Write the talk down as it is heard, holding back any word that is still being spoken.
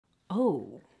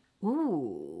Oh,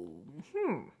 ooh,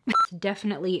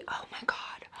 Definitely, oh my God.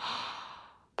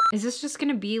 Is this just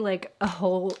gonna be like a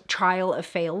whole trial of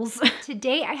fails?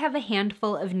 Today I have a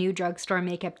handful of new drugstore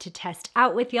makeup to test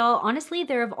out with y'all. Honestly,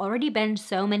 there have already been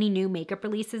so many new makeup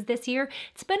releases this year.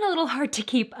 It's been a little hard to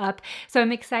keep up, so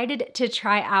I'm excited to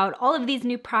try out all of these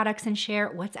new products and share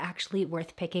what's actually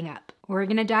worth picking up. We're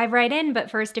gonna dive right in,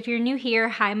 but first, if you're new here,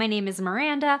 hi, my name is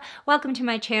Miranda. Welcome to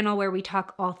my channel where we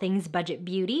talk all things budget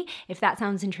beauty. If that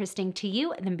sounds interesting to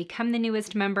you, then become the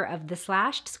newest member of the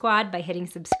Slashed Squad by hitting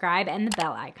subscribe and the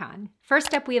bell icon.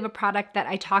 First up, we have a product that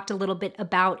I talked a little bit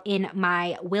about in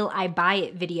my Will I Buy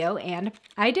It video, and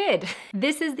I did.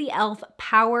 This is the e.l.f.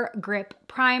 Power Grip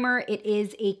Primer. It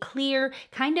is a clear,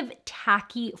 kind of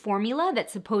tacky formula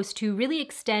that's supposed to really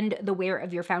extend the wear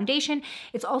of your foundation.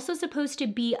 It's also supposed to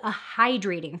be a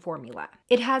hydrating formula.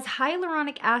 It has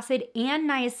hyaluronic acid and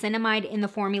niacinamide in the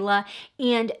formula,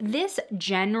 and this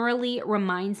generally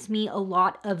reminds me a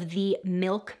lot of the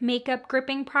Milk Makeup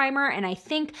Gripping Primer, and I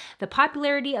think the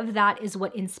popularity of that is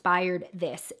what inspired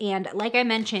this. And like I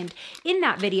mentioned in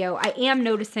that video, I am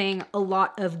noticing a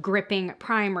lot of gripping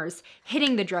primers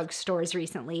hitting the drugstores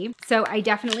recently. So I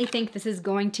definitely think this is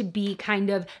going to be kind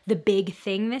of the big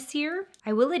thing this year.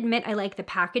 I will admit I like the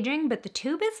packaging, but the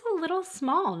tube is a little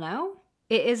small, no?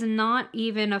 It is not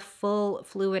even a full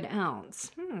fluid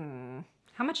ounce.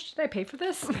 How much did I pay for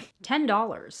this?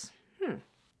 $10.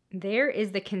 There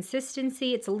is the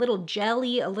consistency. It's a little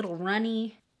jelly, a little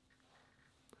runny.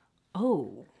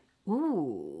 Oh,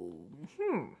 ooh,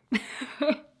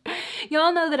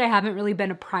 Y'all know that I haven't really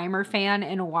been a primer fan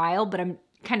in a while, but I'm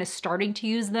kind of starting to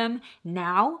use them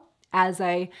now as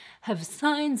I have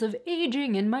signs of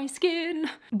aging in my skin.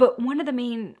 But one of the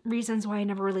main reasons why I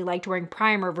never really liked wearing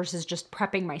primer versus just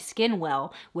prepping my skin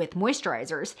well with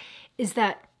moisturizers is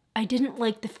that I didn't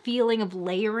like the feeling of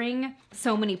layering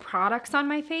so many products on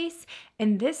my face,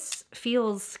 and this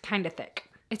feels kind of thick.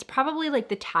 It's probably like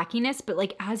the tackiness, but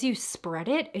like as you spread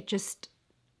it, it just,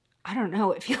 I don't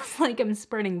know, it feels like I'm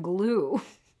spreading glue.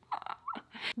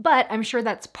 But I'm sure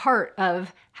that's part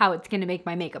of how it's gonna make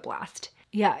my makeup last.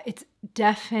 Yeah, it's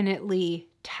definitely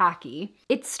tacky.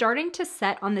 It's starting to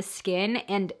set on the skin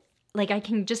and like I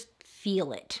can just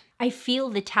feel it. I feel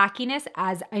the tackiness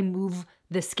as I move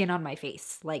the skin on my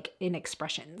face, like in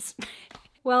expressions.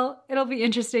 Well, it'll be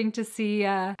interesting to see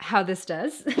how this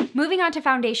does. Moving on to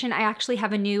foundation, I actually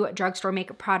have a new drugstore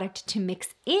makeup product to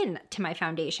mix in to my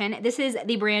foundation. This is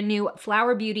the brand new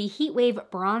Flower Beauty Heatwave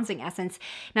Bronzing Essence.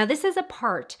 Now, this is a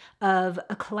part of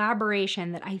a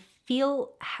collaboration that I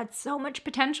feel had so much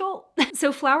potential.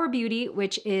 So Flower Beauty,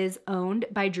 which is owned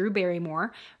by Drew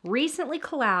Barrymore, recently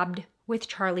collabed with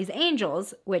Charlie's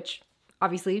Angels, which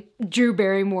obviously Drew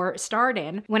Barrymore starred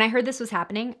in. When I heard this was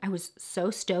happening, I was so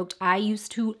stoked. I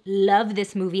used to love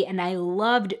this movie and I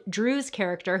loved Drew's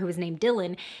character, who was named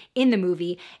Dylan, in the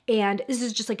movie. And this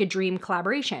is just like a dream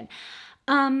collaboration.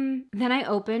 Then I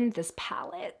opened this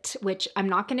palette, which I'm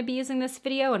not gonna be using this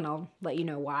video and I'll let you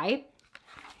know why.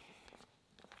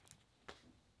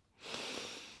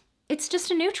 It's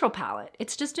just a neutral palette.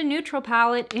 It's just a neutral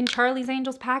palette in Charlie's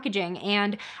Angels packaging.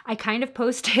 And I kind of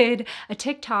posted a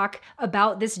TikTok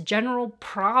about this general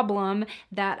problem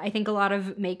that I think a lot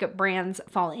of makeup brands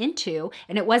fall into.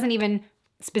 And it wasn't even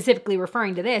specifically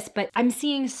referring to this, but I'm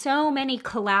seeing so many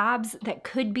collabs that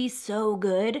could be so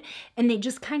good. And they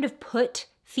just kind of put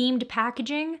themed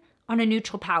packaging on a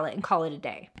neutral palette and call it a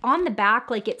day. On the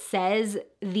back, like it says,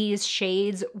 these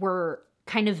shades were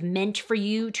kind of meant for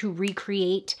you to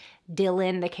recreate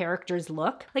Dylan, the character's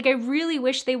look. Like I really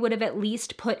wish they would have at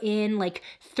least put in like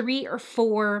 3 or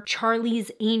 4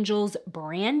 Charlie's Angels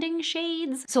branding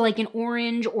shades. So like an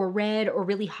orange or red or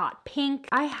really hot pink.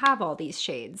 I have all these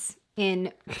shades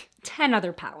in 10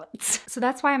 other palettes. So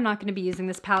that's why I'm not gonna be using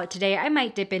this palette today. I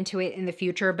might dip into it in the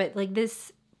future, but like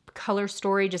this color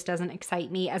story just doesn't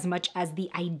excite me as much as the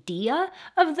idea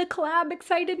of the collab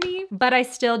excited me, but I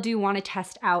still do want to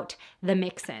test out the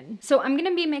mix-in. So I'm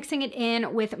gonna be mixing it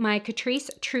in with my Catrice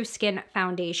True Skin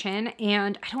foundation,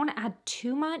 and I don't want to add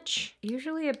too much.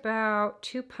 Usually about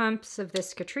 2 pumps of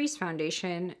this Catrice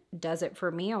foundation does it for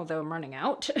me, although I'm running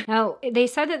out. Now, they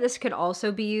said that this could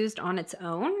also be used on its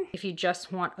own if you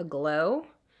just want a glow.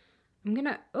 I'm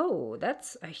gonna, oh,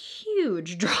 that's a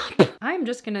huge drop. I'm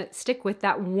just gonna stick with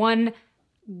that one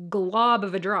glob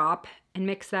of a drop and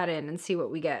mix that in and see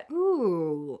what we get.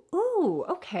 Ooh,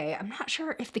 okay. I'm not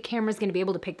sure if the camera's gonna be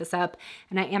able to pick this up,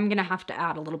 and I am gonna have to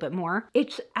add a little bit more.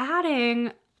 It's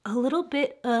adding a little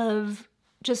bit of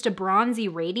just a bronzy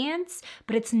radiance,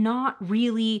 but it's not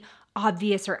really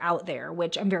obvious or out there,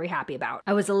 which I'm very happy about.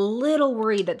 I was a little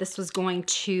worried that this was going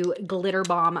to glitter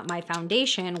bomb my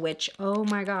foundation, which, oh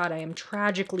my God, I am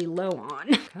tragically low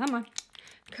on. Come on,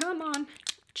 come on.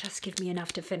 Just give me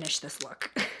enough to finish this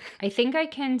look. I think I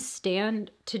can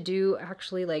stand to do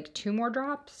actually like 2 more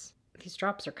drops. These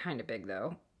drops are kind of big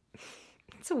though.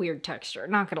 It's a weird texture,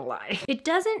 not gonna lie. It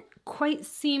doesn't quite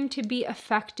seem to be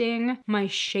affecting my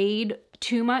shade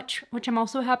too much, which I'm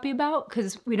also happy about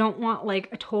because we don't want like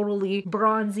a totally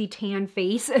bronzy tan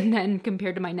face and then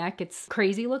compared to my neck, it's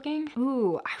crazy looking.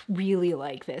 Ooh, I really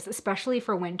like this, especially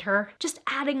for winter. Just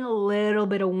adding a little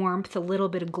bit of warmth, a little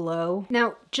bit of glow.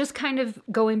 Now, just kind of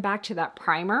going back to that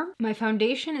primer, my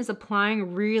foundation is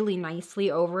applying really nicely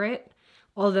over it.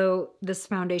 Although this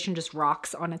foundation just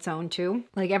rocks on its own too.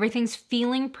 Like everything's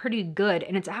feeling pretty good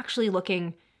and it's actually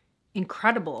looking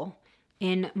incredible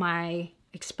in my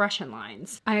expression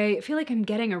lines. I feel like I'm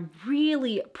getting a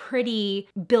really pretty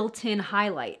built-in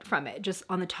highlight from it just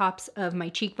on the tops of my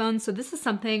cheekbones. So this is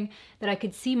something that I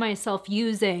could see myself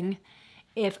using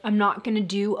if I'm not gonna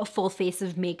do a full face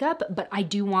of makeup, but I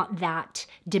do want that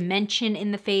dimension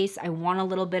in the face. I want a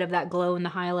little bit of that glow in the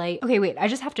highlight. Okay, wait, I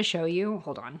just have to show you.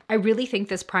 Hold on. I really think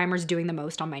this primer is doing the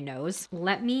most on my nose.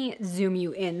 Let me zoom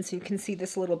you in so you can see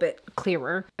this a little bit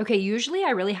clearer. Okay, usually I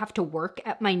really have to work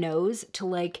at my nose to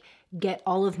like get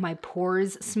all of my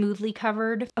pores smoothly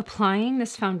covered. Applying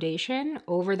this foundation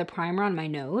over the primer on my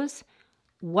nose,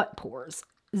 what pores?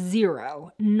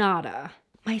 Zero, nada.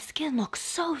 My skin looks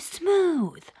so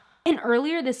smooth. And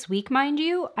earlier this week, mind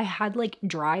you, I had like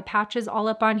dry patches all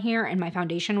up on here and my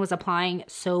foundation was applying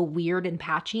so weird and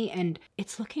patchy and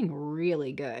it's looking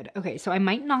really good. Okay, so I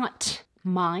might not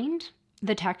mind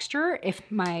the texture if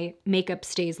my makeup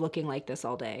stays looking like this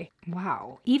all day.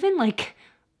 Wow, even like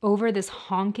over this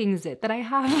honking zit that I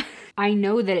have, I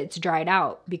know that it's dried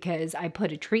out because I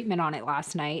put a treatment on it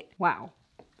last night. Wow.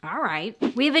 All right.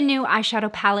 We have a new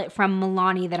eyeshadow palette from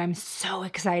Milani that I'm so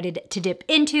excited to dip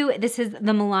into. This is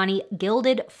the Milani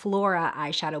Gilded Flora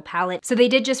eyeshadow palette. So they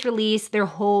did just release their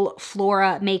whole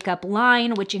Flora makeup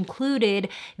line, which included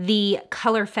the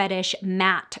Color Fetish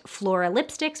matte Flora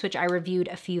lipsticks, which I reviewed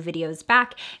a few videos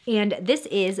back. And this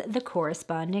is the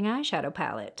corresponding eyeshadow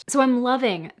palette. So I'm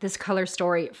loving this color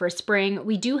story for spring.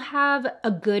 We do have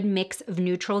a good mix of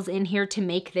neutrals in here to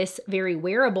make this very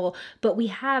wearable, but we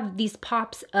have these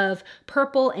pops of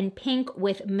purple and pink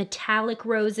with metallic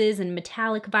roses and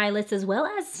metallic violets, as well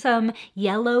as some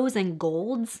yellows and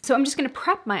golds. So I'm just gonna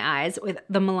prep my eyes with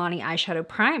the Milani eyeshadow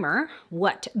primer.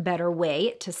 What better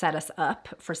way to set us up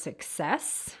for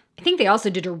success? I think they also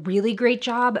did a really great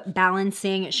job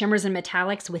balancing shimmers and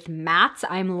metallics with mattes.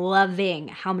 I'm loving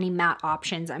how many matte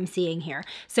options I'm seeing here.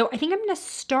 So I think I'm gonna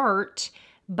start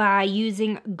by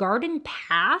using Garden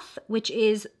Path, which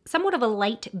is somewhat of a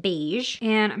light beige.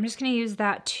 And I'm just gonna use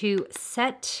that to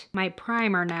set my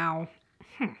primer now.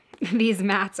 These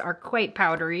mattes are quite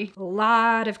powdery. A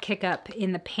lot of kick up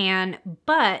in the pan,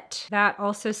 but that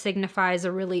also signifies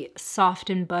a really soft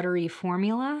and buttery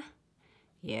formula.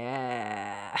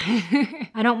 Yeah.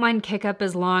 I don't mind kick up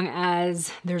as long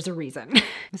as there's a reason.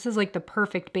 This is like the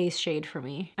perfect base shade for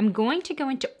me. I'm going to go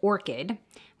into Orchid,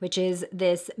 which is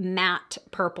this matte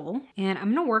purple. And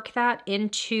I'm gonna work that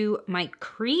into my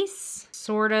crease,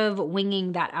 sort of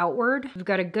winging that outward. I've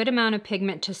got a good amount of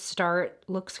pigment to start.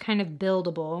 Looks kind of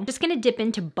buildable. Just gonna dip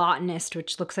into Botanist,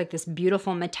 which looks like this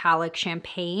beautiful metallic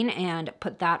champagne, and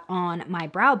put that on my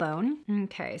brow bone.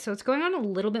 Okay, so it's going on a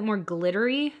little bit more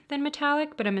glittery than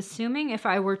metallic, but I'm assuming if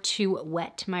I were to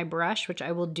wet my brush, which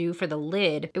I will do for the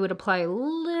lid, it would apply a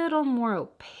little more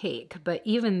opaque, but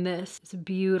even this is a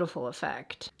beautiful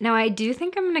effect. Now I do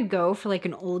think I'm gonna go for like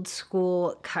an old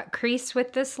school cut crease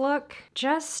with this look,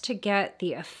 just to get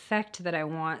the effect that I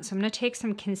want. So I'm gonna take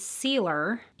some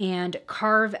concealer and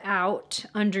carve out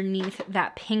underneath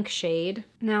that pink shade.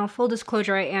 Now, full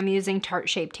disclosure, I am using Tarte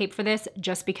Shape Tape for this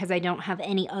just because I don't have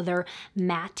any other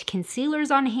matte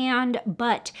concealers on hand,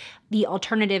 but the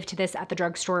alternative to this at the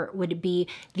drugstore would be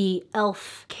the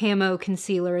e.l.f. Camo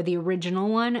Concealer, the original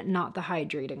one, not the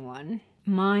hydrating one.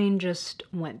 Mine just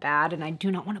went bad and I do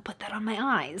not want to put that on my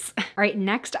eyes. All right,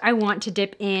 next I want to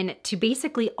dip in to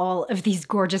basically all of these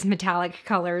gorgeous metallic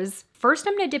colors. First,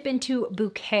 I'm gonna dip into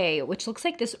Bouquet, which looks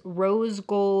like this rose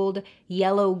gold,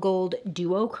 yellow gold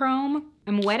duochrome.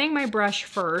 I'm wetting my brush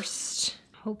first.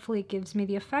 Hopefully it gives me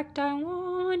the effect I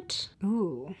want.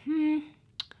 Ooh,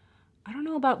 I don't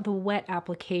know about the wet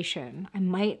application. I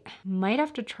might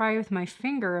have to try with my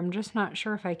finger. I'm just not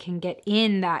sure if I can get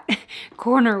in that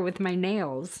corner with my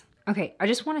nails. Okay, I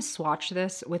just want to swatch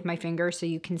this with my finger so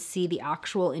you can see the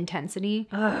actual intensity.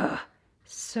 Ugh,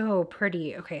 So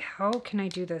pretty. Okay, how can I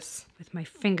do this with my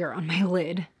finger on my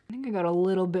lid? I think I got a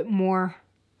little bit more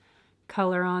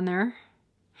color on there.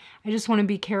 I just want to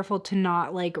be careful to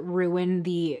not like ruin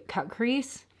the cut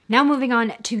crease. Now moving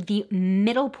on to the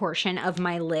middle portion of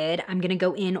my lid, I'm gonna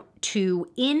go in to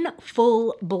In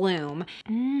Full Bloom.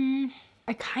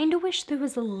 I kind of wish there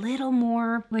was a little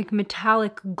more like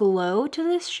metallic glow to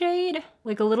this shade,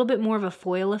 like a little bit more of a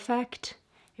foil effect,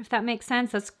 if that makes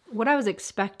sense. That's what I was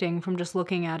expecting from just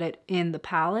looking at it in the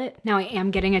palette. Now I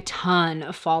am getting a ton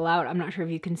of fallout. I'm not sure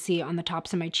if you can see on the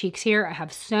tops of my cheeks here. I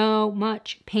have so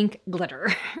much pink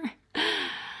glitter.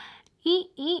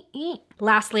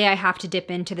 Lastly, I have to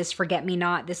dip into this Forget Me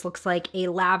Not. This looks like a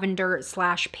lavender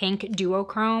 / pink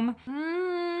duochrome.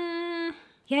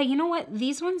 Yeah, you know what?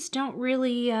 These ones don't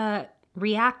really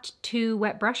react to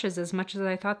wet brushes as much as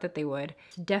I thought that they would.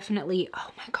 It's definitely, oh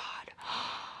my God.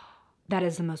 That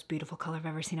is the most beautiful color I've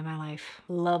ever seen in my life.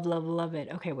 Love, love, love it.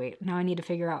 Okay, wait, now I need to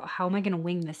figure out how am I gonna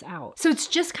wing this out? So it's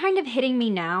just kind of hitting me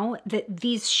now that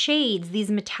these shades,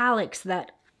 these metallics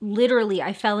that literally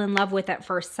I fell in love with at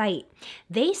first sight,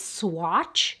 they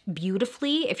swatch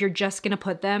beautifully if you're just gonna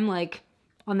put them like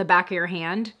on the back of your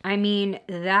hand. I mean,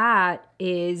 that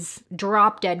is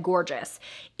drop dead gorgeous.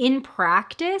 In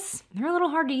practice, they're a little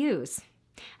hard to use.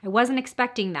 I wasn't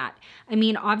expecting that. I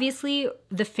mean, obviously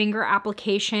the finger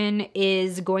application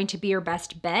is going to be your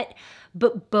best bet,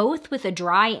 but both with a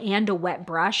dry and a wet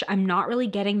brush, I'm not really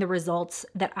getting the results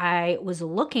that I was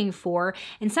looking for.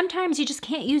 And sometimes you just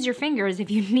can't use your fingers if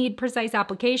you need precise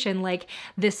application like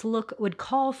this look would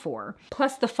call for.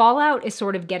 Plus the fallout is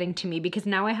sort of getting to me because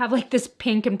now I have like this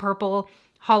pink and purple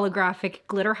holographic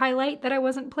glitter highlight that I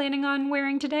wasn't planning on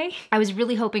wearing today. I was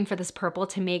really hoping for this purple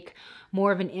to make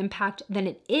more of an impact than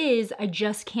it is. I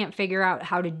just can't figure out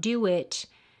how to do it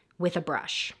with a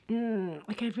brush.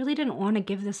 Like I really didn't want to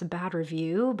give this a bad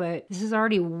review, but this is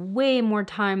already way more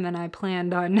time than I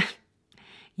planned on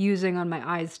using on my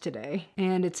eyes today.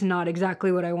 And it's not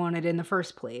exactly what I wanted in the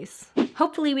first place.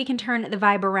 Hopefully we can turn the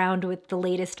vibe around with the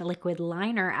latest liquid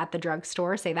liner at the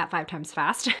drugstore. Say that 5 times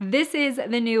fast. This is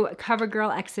the new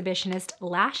CoverGirl Exhibitionist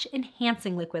Lash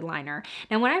Enhancing Liquid Liner.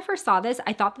 Now when I first saw this,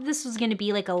 I thought that this was gonna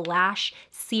be like a lash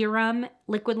serum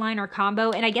liquid liner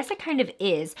combo, and I guess it kind of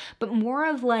is, but more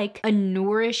of like a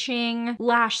nourishing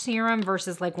lash serum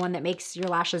versus like one that makes your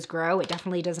lashes grow. It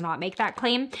definitely does not make that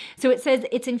claim. So it says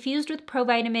it's infused with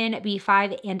provitamin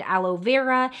B5 and aloe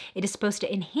vera. It is supposed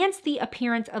to enhance the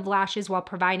appearance of lashes while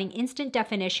providing instant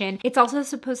definition. It's also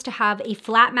supposed to have a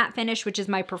flat matte finish, which is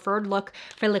my preferred look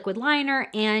for liquid liner,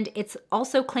 and it's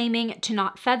also claiming to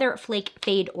not feather, flake,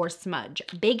 fade, or smudge.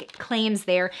 Big claims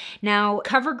there. Now,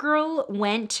 CoverGirl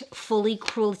went fully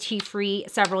cruelty-free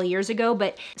several years ago,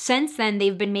 but since then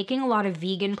they've been making a lot of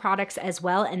vegan products as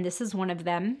well, and this is one of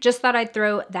them. Just thought I'd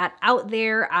throw that out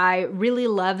there. I really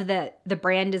love that the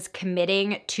brand is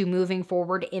committing to moving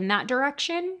forward in that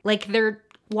direction. Like they're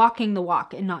walking the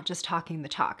walk and not just talking the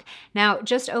talk. Now,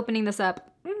 just opening this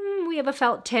up, we have a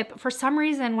felt tip. For some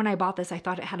reason, when I bought this, I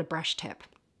thought it had a brush tip.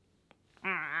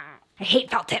 I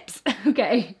hate felt tips,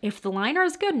 okay? If the liner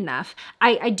is good enough,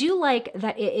 I do like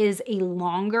that it is a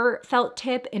longer felt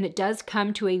tip and it does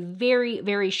come to a very,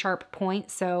 very sharp point,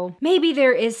 so maybe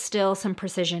there is still some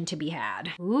precision to be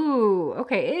had. Ooh,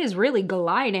 okay, it is really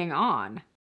gliding on.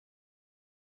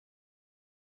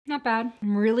 Not bad.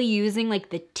 I'm really using like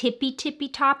the tippy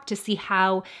top to see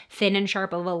how thin and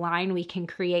sharp of a line we can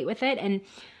create with it, and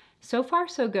so far,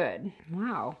 so good.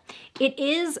 Wow. It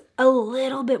is a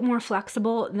little bit more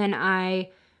flexible than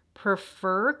I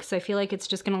prefer because I feel like it's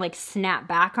just gonna like snap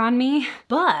back on me,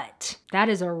 but that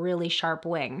is a really sharp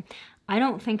wing. I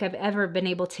don't think I've ever been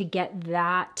able to get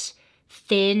that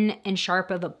thin and sharp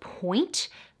of a point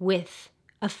with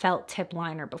a felt tip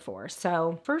liner before.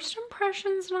 So first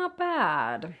impression's not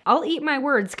bad. I'll eat my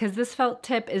words because this felt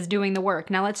tip is doing the work.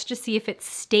 Now let's just see if it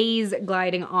stays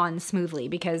gliding on smoothly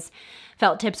because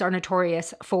felt tips are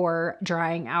notorious for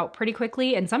drying out pretty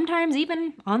quickly and sometimes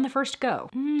even on the first go.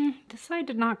 This side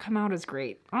did not come out as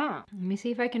great. Let me see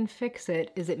if I can fix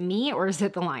it. Is it me or is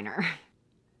it the liner?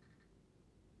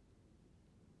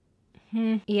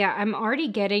 Yeah, I'm already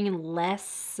getting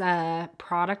less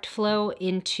product flow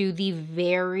into the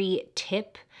very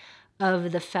tip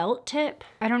of the felt tip.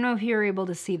 I don't know if you're able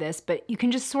to see this, but you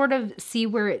can just sort of see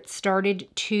where it started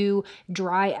to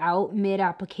dry out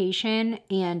mid-application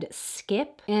and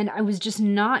skip. And I was just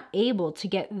not able to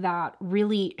get that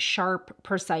really sharp,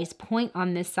 precise point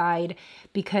on this side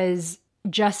because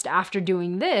just after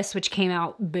doing this, which came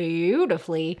out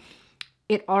beautifully,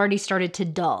 it already started to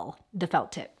dull the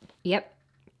felt tip. Yep.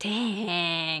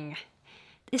 Dang.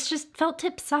 It's just felt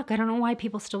tips suck. I don't know why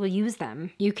people still use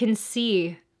them. You can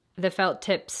see the felt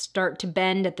tips start to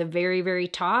bend at the very, very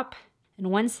top.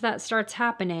 And once that starts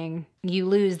happening, you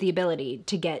lose the ability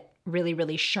to get really,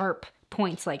 really sharp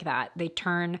points like that. They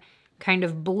turn kind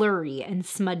of blurry and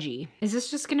smudgy. Is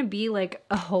this just gonna be like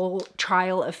a whole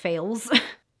trial of fails?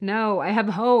 No, I have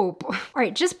hope. All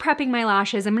right, just prepping my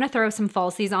lashes. I'm gonna throw some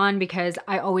falsies on because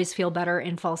I always feel better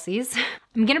in falsies.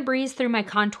 I'm gonna breeze through my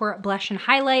contour, blush, and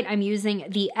highlight. I'm using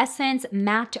the Essence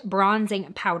Matte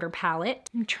Bronzing Powder Palette.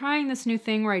 I'm trying this new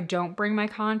thing where I don't bring my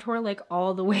contour like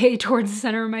all the way towards the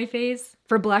center of my face.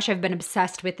 For blush, I've been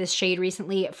obsessed with this shade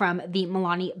recently from the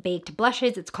Milani Baked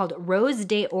Blushes. It's called Rose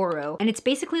de Oro, and it's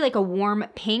basically like a warm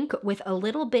pink with a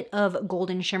little bit of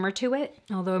golden shimmer to it.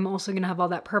 Although I'm also gonna have all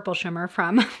that purple shimmer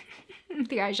from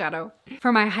the eyeshadow.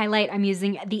 For my highlight, I'm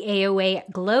using the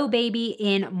AOA Glow Baby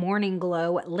in Morning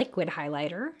Glow Liquid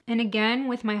Highlighter. And again,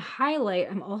 with my highlight,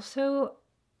 I'm also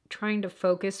trying to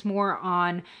focus more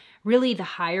on really the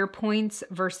higher points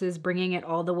versus bringing it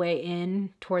all the way in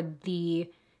toward the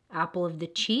apple of the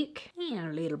cheek and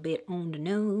a little bit on the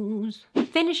nose.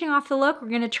 Finishing off the look, we're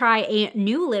gonna try a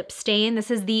new lip stain. This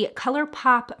is the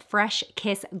ColourPop Fresh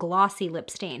Kiss Glossy Lip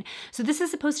Stain. So this is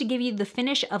supposed to give you the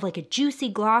finish of like a juicy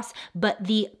gloss, but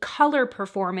the color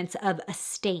performance of a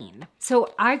stain.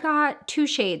 So I got two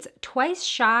shades, Twice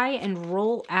Shy and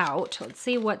Roll Out. Let's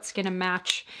see what's gonna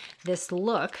match this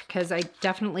look, because I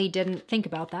definitely didn't think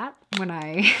about that when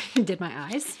I did my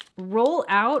eyes. Roll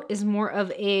Out is more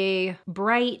of a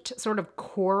bright sort of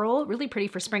coral, really pretty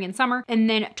for spring and summer. And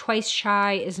then Twice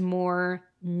Shy is more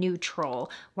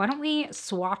neutral. Why don't we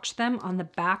swatch them on the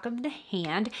back of the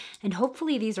hand, and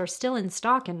hopefully these are still in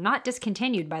stock and not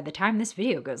discontinued by the time this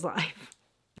video goes live.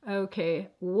 Okay,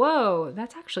 whoa,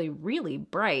 that's actually really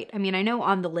bright. I mean, I know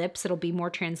on the lips it'll be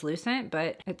more translucent,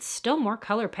 but it's still more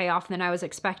color payoff than I was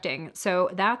expecting.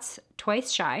 So that's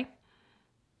Twice Shy.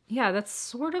 Yeah, that's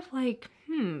sort of like,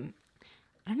 I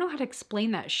don't know how to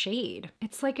explain that shade.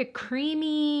 It's like a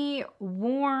creamy,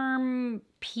 warm,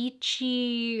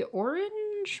 peachy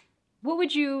orange. What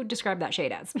would you describe that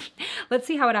shade as? Let's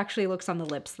see how it actually looks on the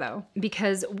lips though.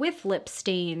 Because with lip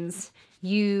stains,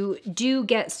 you do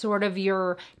get sort of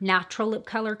your natural lip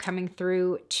color coming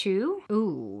through too.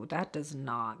 Ooh, that does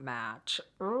not match.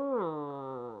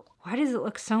 Ooh. Why does it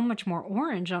look so much more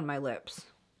orange on my lips?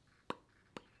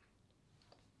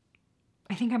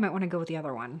 I think I might want to go with the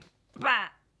other one. Bah!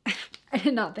 I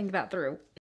did not think that through.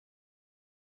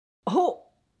 Oh,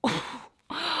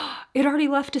 it already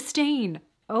left a stain.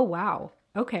 Oh, wow.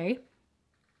 Okay.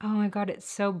 Oh my God, it's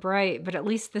so bright, but at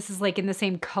least this is like in the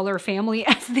same color family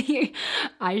as the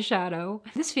eyeshadow.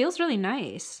 This feels really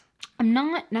nice. I'm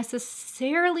not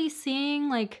necessarily seeing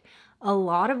like a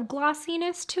lot of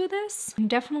glossiness to this. I'm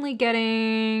definitely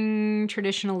getting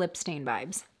traditional lip stain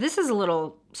vibes. This is a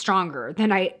little stronger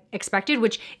than I expected,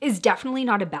 which is definitely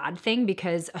not a bad thing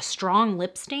because a strong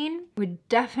lip stain would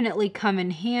definitely come in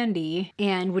handy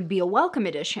and would be a welcome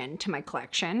addition to my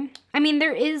collection. I mean,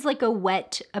 there is like a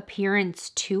wet appearance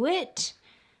to it.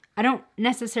 I don't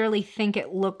necessarily think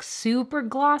it looks super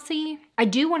glossy. I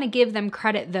do want to give them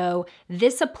credit though.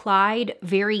 This applied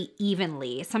very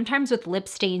evenly. Sometimes with lip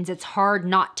stains, it's hard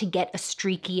not to get a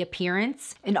streaky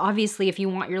appearance. And obviously if you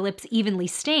want your lips evenly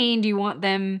stained, you want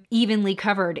them evenly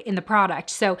covered in the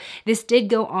product. So this did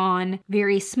go on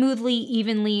very smoothly,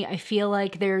 evenly. I feel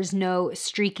like there's no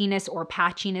streakiness or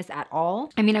patchiness at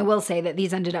all. I mean, I will say that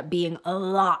these ended up being a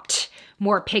lot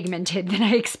more pigmented than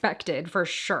I expected for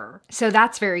sure. So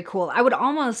that's very cool. I would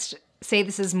almost say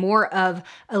this is more of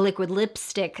a liquid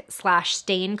lipstick slash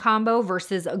stain combo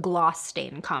versus a gloss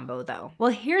stain combo though.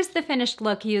 Well, here's the finished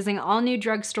look using all new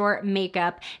Drugstore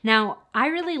makeup. Now, I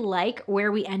really like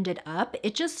where we ended up.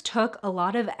 It just took a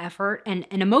lot of effort and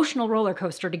an emotional roller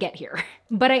coaster to get here.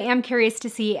 But I am curious to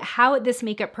see how this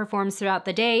makeup performs throughout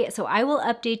the day, so I will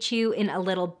update you in a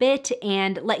little bit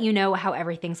and let you know how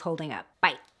everything's holding up.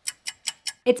 Bye.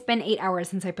 It's been 8 hours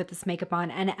since I put this makeup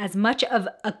on, and as much of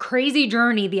a crazy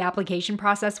journey the application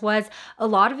process was, a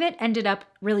lot of it ended up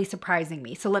really surprising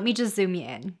me. So let me just zoom you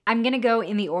in. I'm gonna go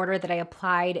in the order that I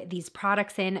applied these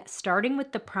products in, starting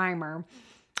with the primer.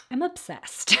 I'm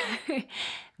obsessed.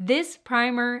 This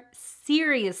primer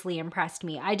seriously impressed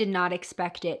me. I did not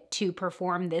expect it to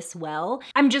perform this well.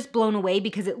 I'm just blown away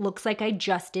because it looks like I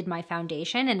just did my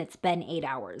foundation and it's been 8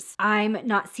 hours. I'm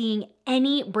not seeing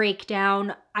any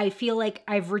breakdown. I feel like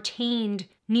I've retained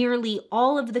nearly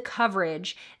all of the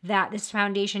coverage that this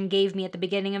foundation gave me at the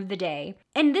beginning of the day.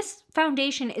 And this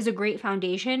foundation is a great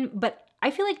foundation, but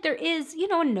I feel like there is, you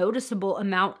know, a noticeable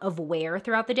amount of wear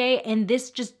throughout the day, and this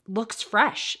just looks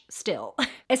fresh still,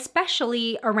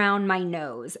 especially around my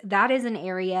nose. That is an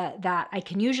area that I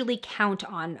can usually count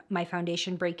on my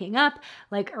foundation breaking up,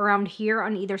 like around here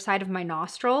on either side of my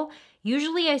nostril.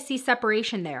 Usually I see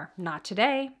separation there, not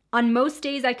today. On most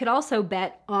days, I could also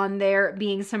bet on there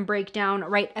being some breakdown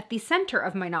right at the center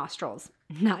of my nostrils.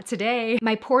 Not today.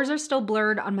 My pores are still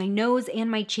blurred on my nose and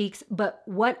my cheeks, but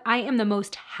what I am the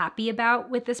most happy about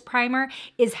with this primer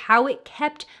is how it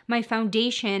kept my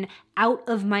foundation out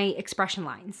of my expression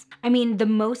lines. I mean, the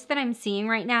most that I'm seeing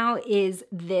right now is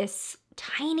this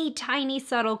tiny, tiny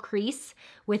subtle crease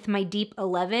with my deep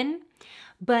 11.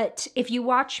 But if you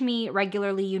watch me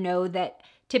regularly, you know that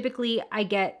typically I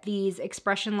get these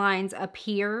expression lines up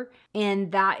here,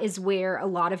 and that is where a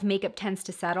lot of makeup tends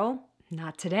to settle.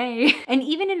 Not today. And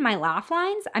even in my laugh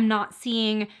lines, I'm not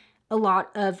seeing a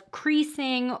lot of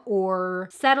creasing or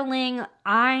settling.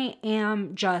 I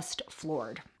am just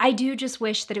floored. I do just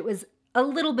wish that it was a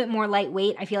little bit more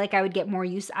lightweight. I feel like I would get more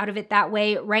use out of it that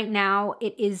way. Right now,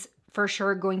 it is for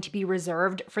sure going to be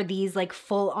reserved for these like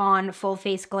full-on,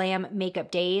 full-face glam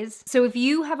makeup days. So if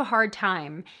you have a hard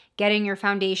time getting your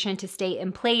foundation to stay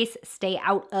in place, stay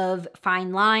out of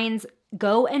fine lines,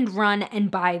 go and run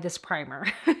and buy this primer.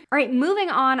 All right, moving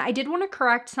on, I did want to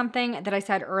correct something that I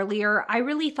said earlier. I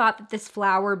really thought that this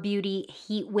Flower Beauty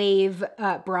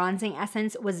Heatwave bronzing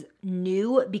essence was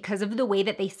new because of the way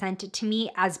that they sent it to me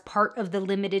as part of the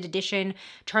limited edition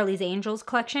Charlie's Angels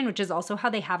collection, which is also how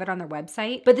they have it on their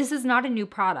website. But this is not a new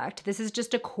product. This is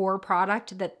just a core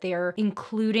product that they're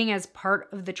including as part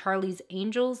of the Charlie's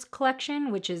Angels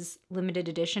collection, which is limited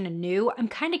edition and new. I'm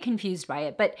kind of confused by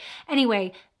it, but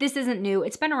anyway, this isn't new.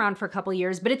 It's been around for a couple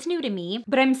years, but it's new to me.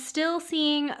 But I'm still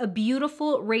seeing a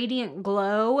beautiful radiant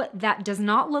glow that does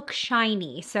not look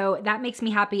shiny. So that makes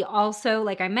me happy. Also,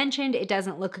 like I mentioned, it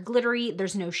doesn't look glittery.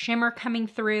 There's no shimmer coming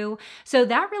through. So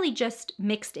that really just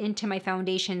mixed into my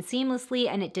foundation seamlessly,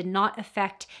 and it did not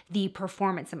affect the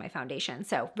performance of my foundation.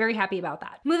 So very happy about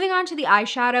that. Moving on to the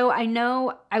eyeshadow, I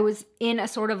know I was in a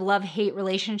sort of love-hate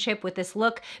relationship with this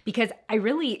look because I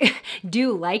really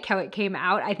do like how it came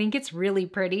out. I think it's really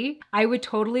pretty. I would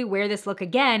totally wear this look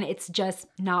again. It's just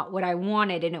not what I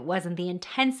wanted, and it wasn't the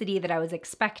intensity that I was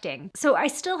expecting. So I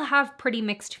still have pretty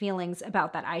mixed feelings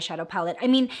about that eyeshadow palette. I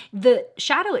mean, the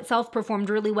shadow itself performed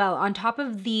really well on top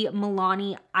of the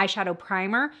Milani eyeshadow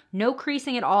primer. No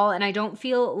creasing at all, and I don't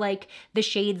feel like the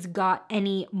shades got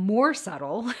any more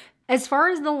subtle. As far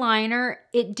as the liner,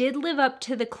 it did live up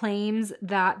to the claims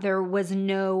that there was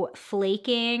no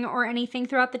flaking or anything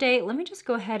throughout the day. Let me just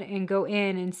go ahead and go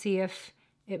in and see if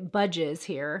it budges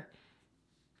here.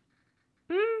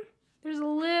 There's a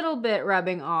little bit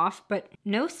rubbing off, but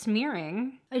no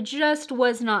smearing. I just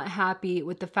was not happy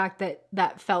with the fact that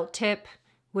that felt tip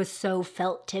was so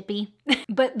felt tippy.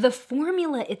 But the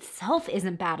formula itself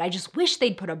isn't bad. I just wish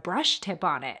they'd put a brush tip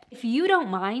on it. If you don't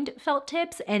mind felt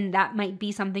tips and that might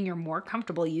be something you're more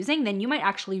comfortable using, then you might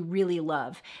actually really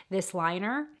love this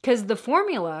liner because the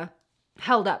formula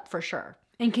held up for sure.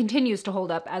 And continues to hold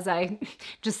up as I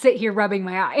just sit here rubbing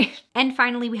my eye. And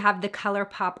finally, we have the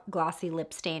ColourPop Glossy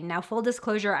Lip Stain. Now, full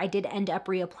disclosure, I did end up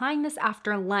reapplying this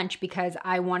after lunch because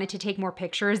I wanted to take more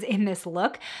pictures in this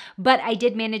look, but I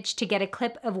did manage to get a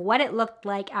clip of what it looked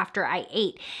like after I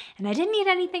ate. And I didn't eat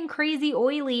anything crazy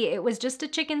oily. It was just a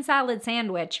chicken salad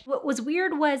sandwich. What was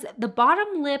weird was the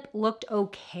bottom lip looked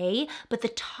okay, but the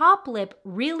top lip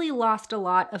really lost a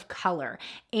lot of color.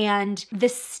 And the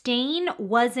stain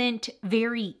wasn't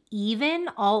very even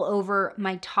all over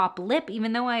my top lip,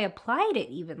 even though I applied it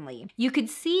evenly. You could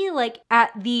see like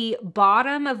at the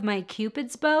bottom of my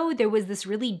Cupid's bow, there was this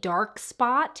really dark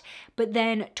spot, but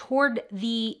then toward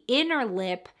the inner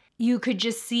lip, you could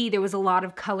just see there was a lot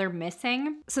of color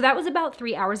missing. So that was about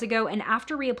 3 hours ago, and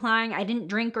after reapplying, I didn't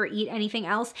drink or eat anything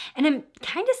else, and I'm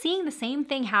kind of seeing the same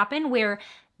thing happen where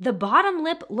the bottom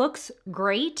lip looks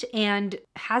great and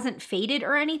hasn't faded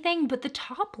or anything, but the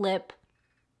top lip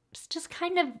it's just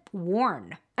kind of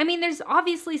worn. I mean, there's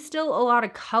obviously still a lot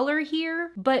of color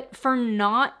here, but for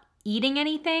not eating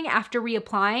anything after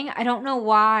reapplying, I don't know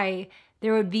why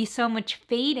there would be so much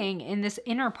fading in this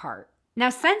inner part. Now,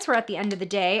 since we're at the end of the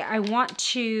day, I want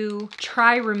to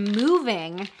try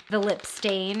removing the lip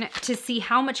stain to see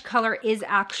how much color is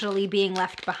actually being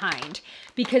left behind.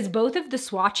 Because both of the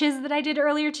swatches that I did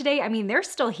earlier today, I mean, they're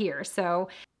still here, so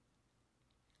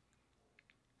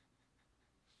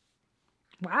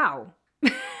wow.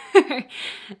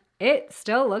 It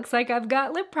still looks like I've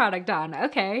got lip product on.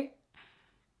 Okay.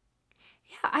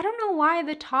 I don't know why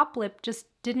the top lip just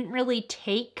didn't really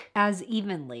take as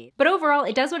evenly. But overall,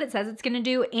 it does what it says it's gonna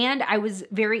do, and I was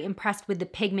very impressed with the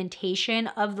pigmentation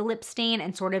of the lip stain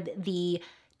and sort of the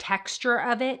texture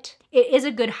of it. It is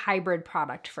a good hybrid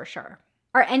product for sure.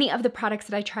 Are any of the products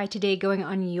that I tried today going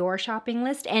on your shopping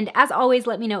list? And as always,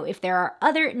 let me know if there are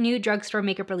other new drugstore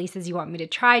makeup releases you want me to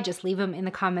try. Just leave them in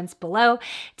the comments below.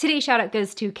 Today's shout out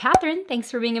goes to Catherine. Thanks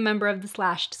for being a member of the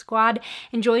Slashed Squad.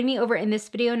 And join me over in this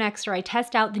video next where I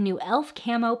test out the new e.l.f.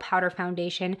 Camo Powder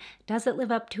Foundation. Does it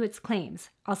live up to its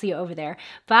claims? I'll see you over there.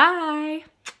 Bye!